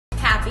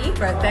Happy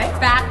birthday,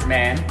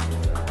 Batman.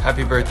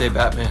 Happy birthday,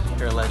 Batman.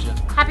 You're a legend.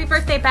 Happy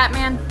birthday,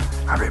 Batman.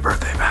 Happy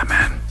birthday,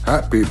 Batman.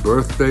 Happy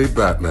birthday,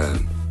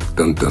 Batman.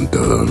 Dun dun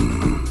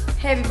dun.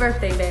 Happy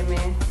birthday,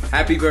 Batman.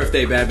 Happy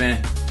birthday,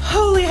 Batman.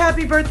 Holy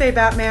happy birthday,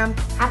 Batman.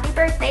 Happy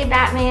birthday,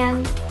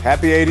 Batman.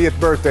 Happy 80th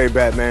birthday,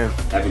 Batman.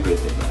 Happy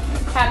birthday,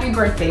 Batman. Happy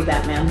birthday,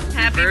 Batman.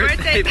 Happy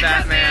birthday,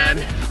 Batman.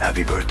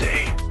 Happy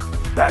birthday,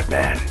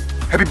 Batman.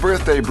 Happy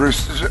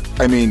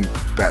birthday,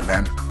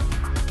 Batman.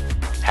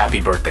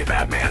 Happy birthday,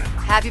 Batman.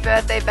 Happy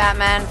birthday,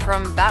 Batman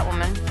from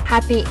Batwoman.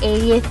 Happy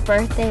 80th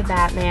birthday,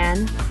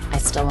 Batman. I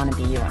still want to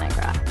be you when I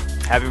grow up.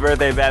 Happy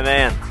birthday,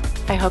 Batman.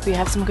 I hope you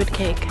have some good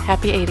cake.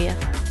 Happy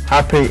 80th.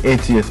 Happy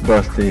 80th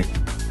birthday,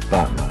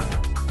 Batman.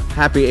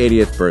 Happy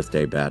 80th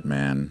birthday,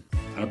 Batman.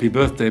 Happy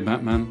birthday,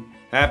 Batman.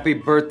 Happy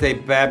birthday,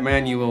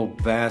 Batman, you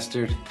old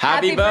bastard.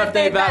 Happy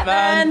birthday,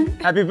 Batman.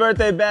 Happy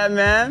birthday,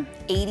 Batman.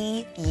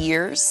 80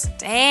 years?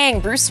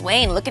 Dang, Bruce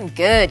Wayne looking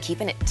good,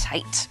 keeping it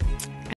tight.